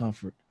in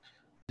discomfort.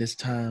 This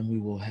time, we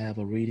will have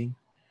a reading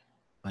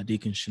by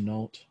Deacon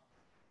Chenault,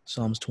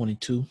 Psalms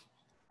 22.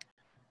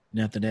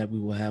 And after that, we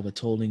will have a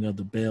tolling of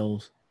the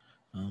bells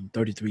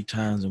 33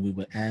 times, and we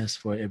will ask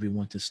for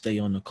everyone to stay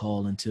on the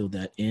call until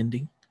that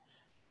ending.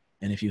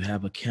 And if you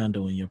have a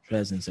candle in your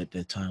presence at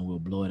that time, we'll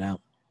blow it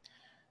out,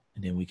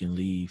 and then we can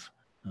leave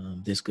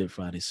this Good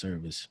Friday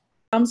service.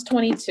 Psalms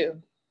 22.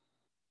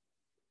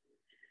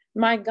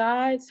 My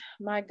God,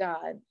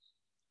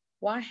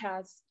 why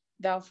hast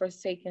thou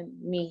forsaken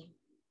me?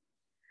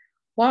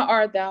 Why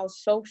art thou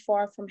so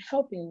far from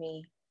helping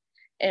me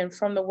and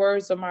from the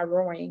words of my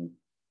roaring?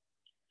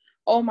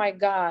 Oh my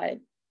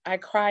God, I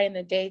cry in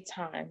the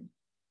daytime,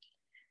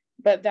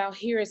 but thou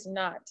hearest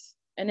not,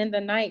 and in the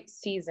night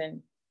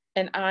season,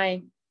 and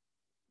I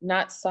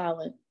not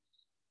silent,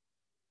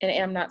 and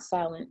am not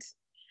silent.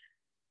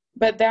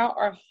 But thou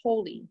art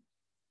holy,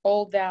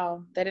 O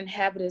thou that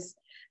inhabitest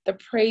the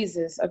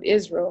praises of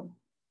Israel.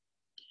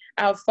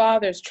 Our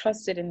fathers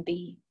trusted in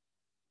thee.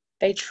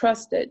 They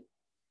trusted,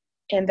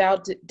 and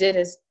thou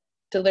didst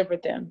deliver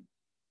them.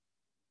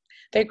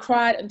 They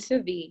cried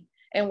unto thee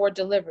and were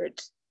delivered.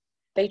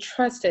 They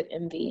trusted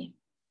in thee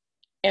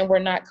and were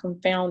not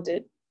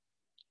confounded.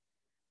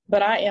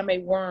 But I am a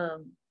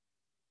worm,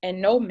 and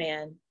no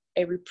man,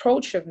 a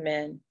reproach of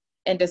men,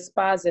 and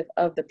despiseth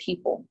of the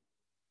people.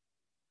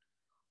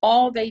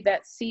 All they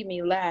that see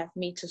me laugh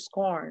me to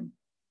scorn.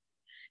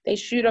 They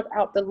shoot up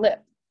out the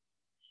lip.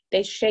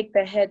 They shake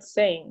their head,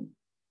 saying,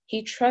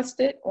 He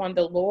trusted on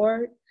the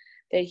Lord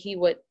that he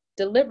would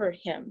deliver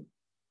him.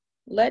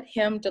 Let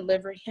him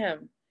deliver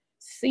him,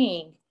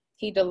 seeing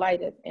he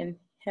delighteth in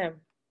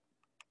him.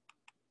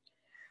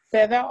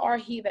 For thou art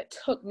he that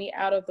took me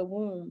out of the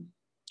womb.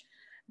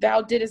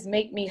 Thou didst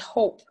make me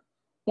hope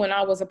when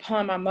I was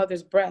upon my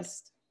mother's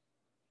breast.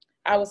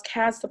 I was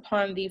cast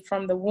upon thee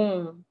from the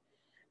womb.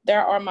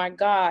 Thou art my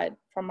God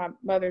from my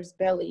mother's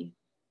belly.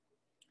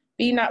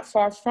 Be not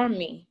far from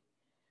me,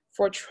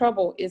 for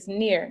trouble is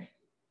near,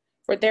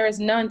 for there is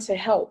none to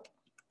help.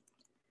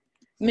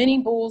 Many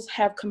bulls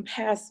have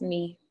compassed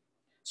me.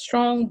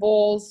 Strong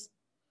bulls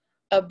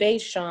of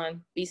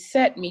Bashan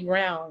beset me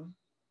round.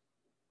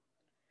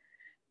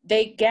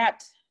 They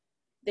gaped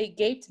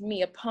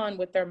me upon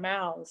with their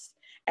mouths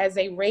as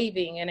a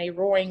raving and a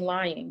roaring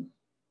lion.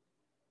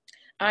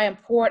 I am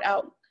poured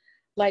out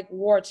like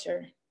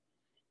water,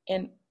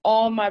 and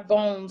all my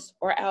bones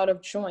are out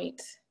of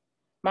joint.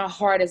 My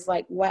heart is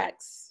like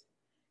wax.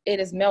 It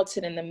is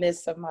melted in the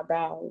midst of my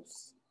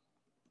bowels.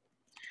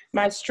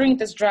 My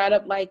strength is dried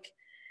up like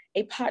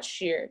a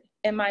potsherd,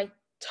 and my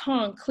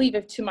tongue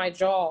cleaveth to my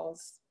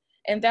jaws.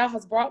 And thou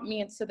hast brought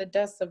me into the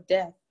dust of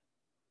death.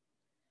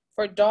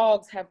 For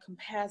dogs have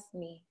compassed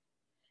me,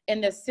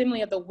 and the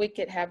assembly of the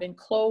wicked have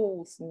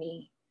enclosed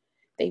me.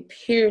 They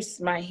pierce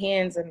my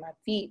hands and my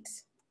feet.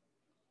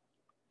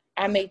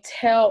 I may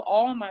tell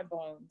all my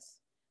bones.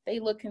 They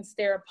look and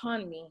stare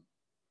upon me.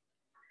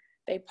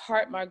 They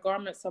part my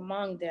garments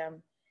among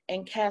them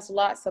and cast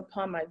lots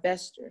upon my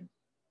vesture.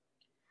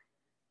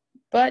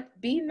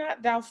 But be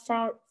not thou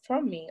far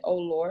from me, O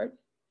Lord.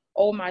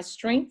 O my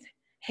strength,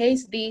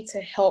 haste thee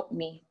to help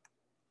me.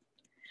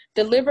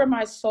 Deliver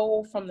my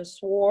soul from the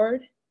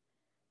sword,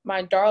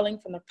 my darling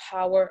from the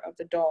power of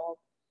the dog.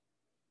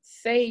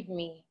 Save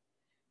me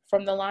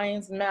from the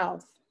lion's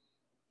mouth,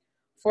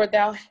 for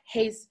thou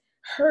hast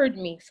heard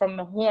me from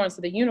the horns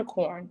of the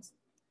unicorns.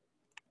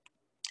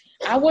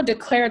 I will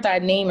declare thy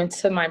name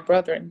unto my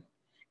brethren.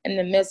 In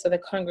the midst of the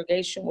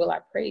congregation will I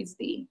praise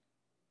thee.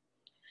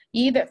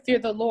 Ye that fear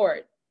the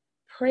Lord,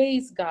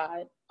 praise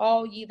God.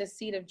 All ye the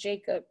seed of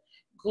Jacob,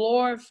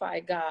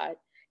 glorify God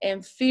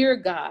and fear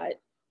God,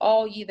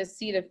 all ye the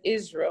seed of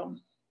Israel.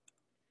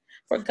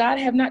 For God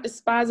have not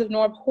despised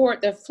nor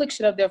abhorred the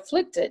affliction of the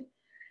afflicted,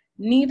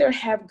 neither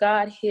have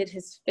God hid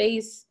his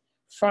face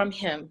from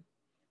him.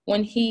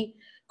 When he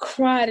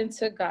cried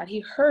unto God, he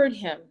heard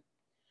him.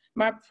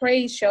 My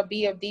praise shall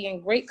be of thee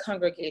in great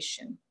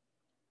congregation.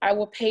 I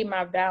will pay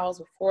my vows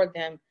before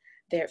them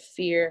that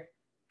fear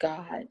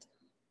God.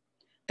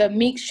 The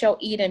meek shall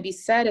eat and be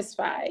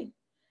satisfied.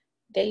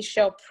 They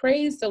shall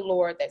praise the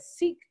Lord that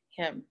seek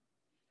him.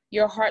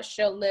 Your heart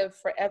shall live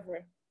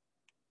forever.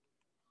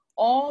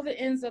 All the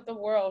ends of the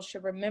world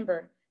shall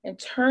remember and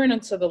turn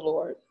unto the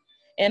Lord,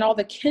 and all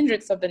the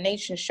kindreds of the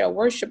nations shall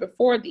worship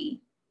before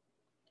thee.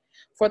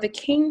 For the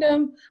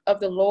kingdom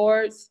of the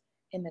Lord's,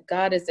 and the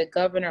God is the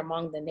governor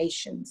among the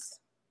nations.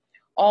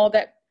 All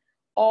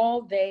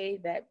they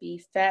that be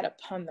fat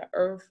upon the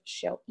earth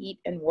shall eat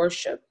and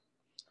worship.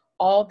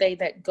 All they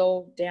that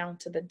go down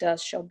to the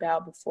dust shall bow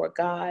before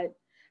God,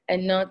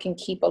 and none can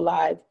keep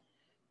alive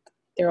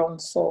their own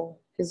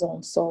soul, his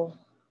own soul.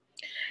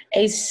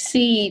 A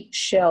seed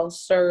shall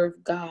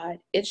serve God.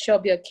 It shall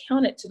be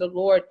accounted to the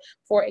Lord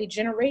for a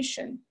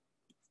generation.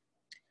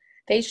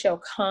 They shall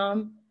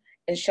come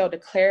and shall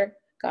declare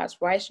God's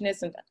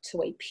righteousness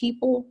unto a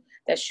people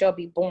that shall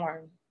be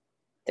born,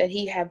 that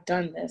he have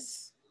done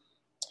this.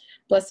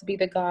 Blessed be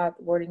the God,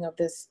 the wording of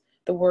this,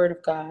 the word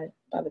of God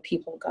by the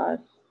people of God.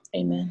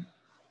 Amen.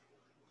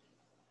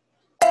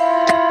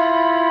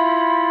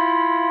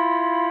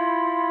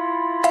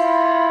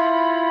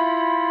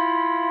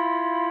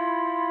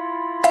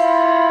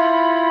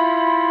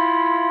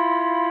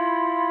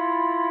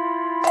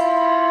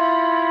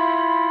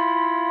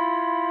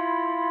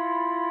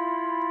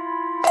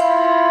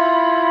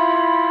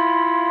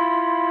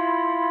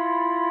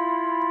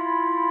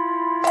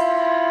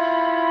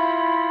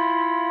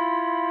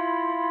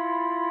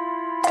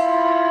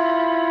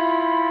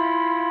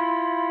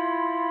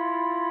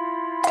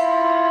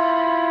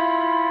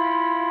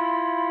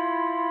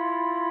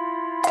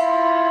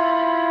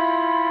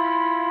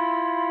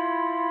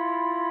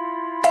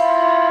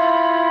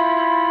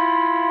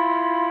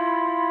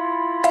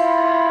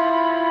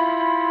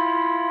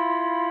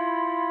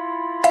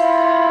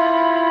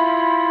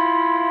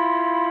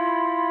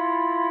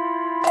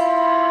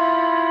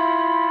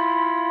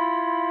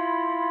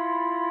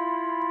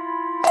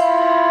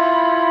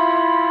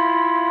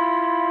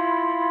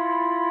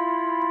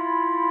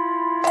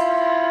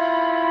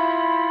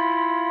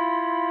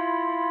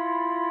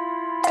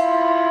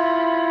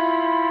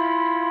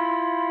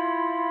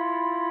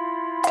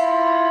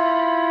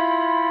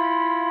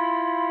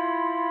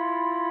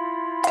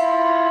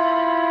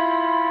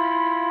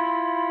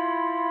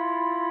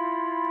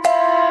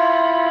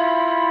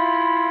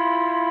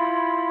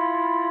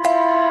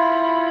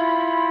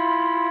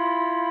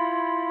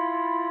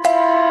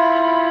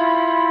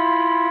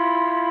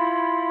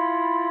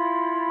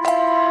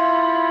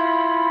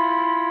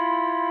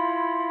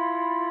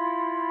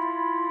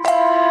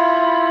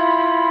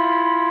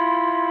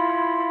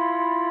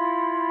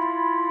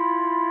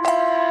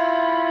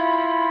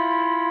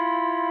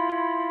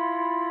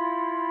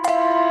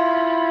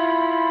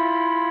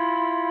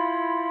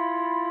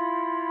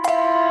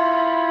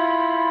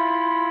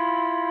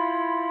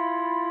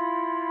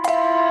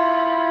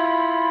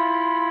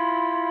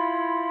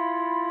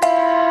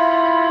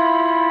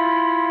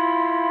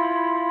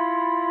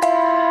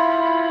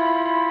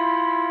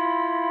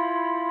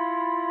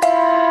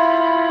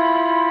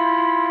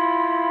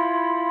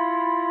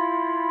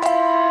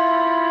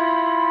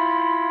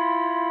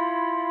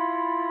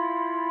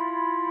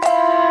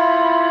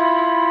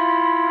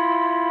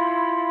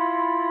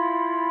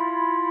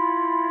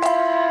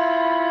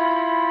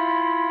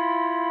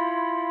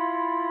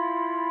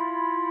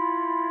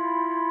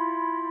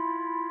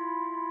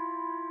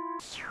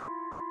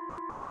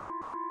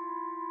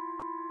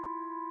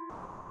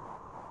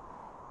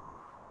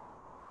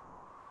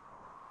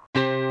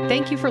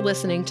 Thank you for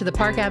listening to the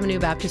Park Avenue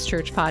Baptist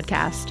Church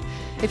podcast.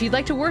 If you'd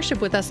like to worship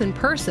with us in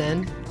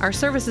person, our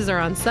services are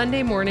on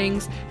Sunday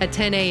mornings at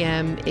 10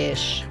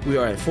 a.m.-ish. We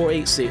are at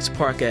 486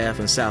 Park Ave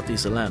in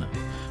Southeast Atlanta,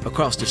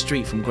 across the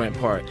street from Grant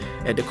Park,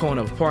 at the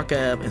corner of Park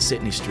Ave and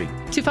Sydney Street.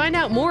 To find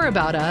out more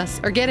about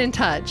us or get in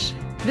touch,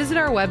 visit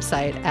our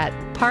website at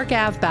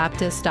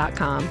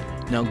parkavbaptist.com.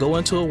 Now go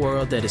into a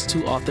world that is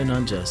too often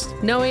unjust,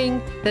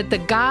 knowing that the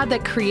God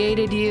that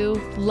created you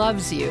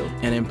loves you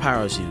and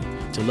empowers you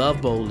to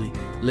love boldly,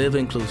 live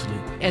inclusively,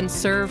 and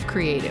serve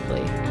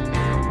creatively.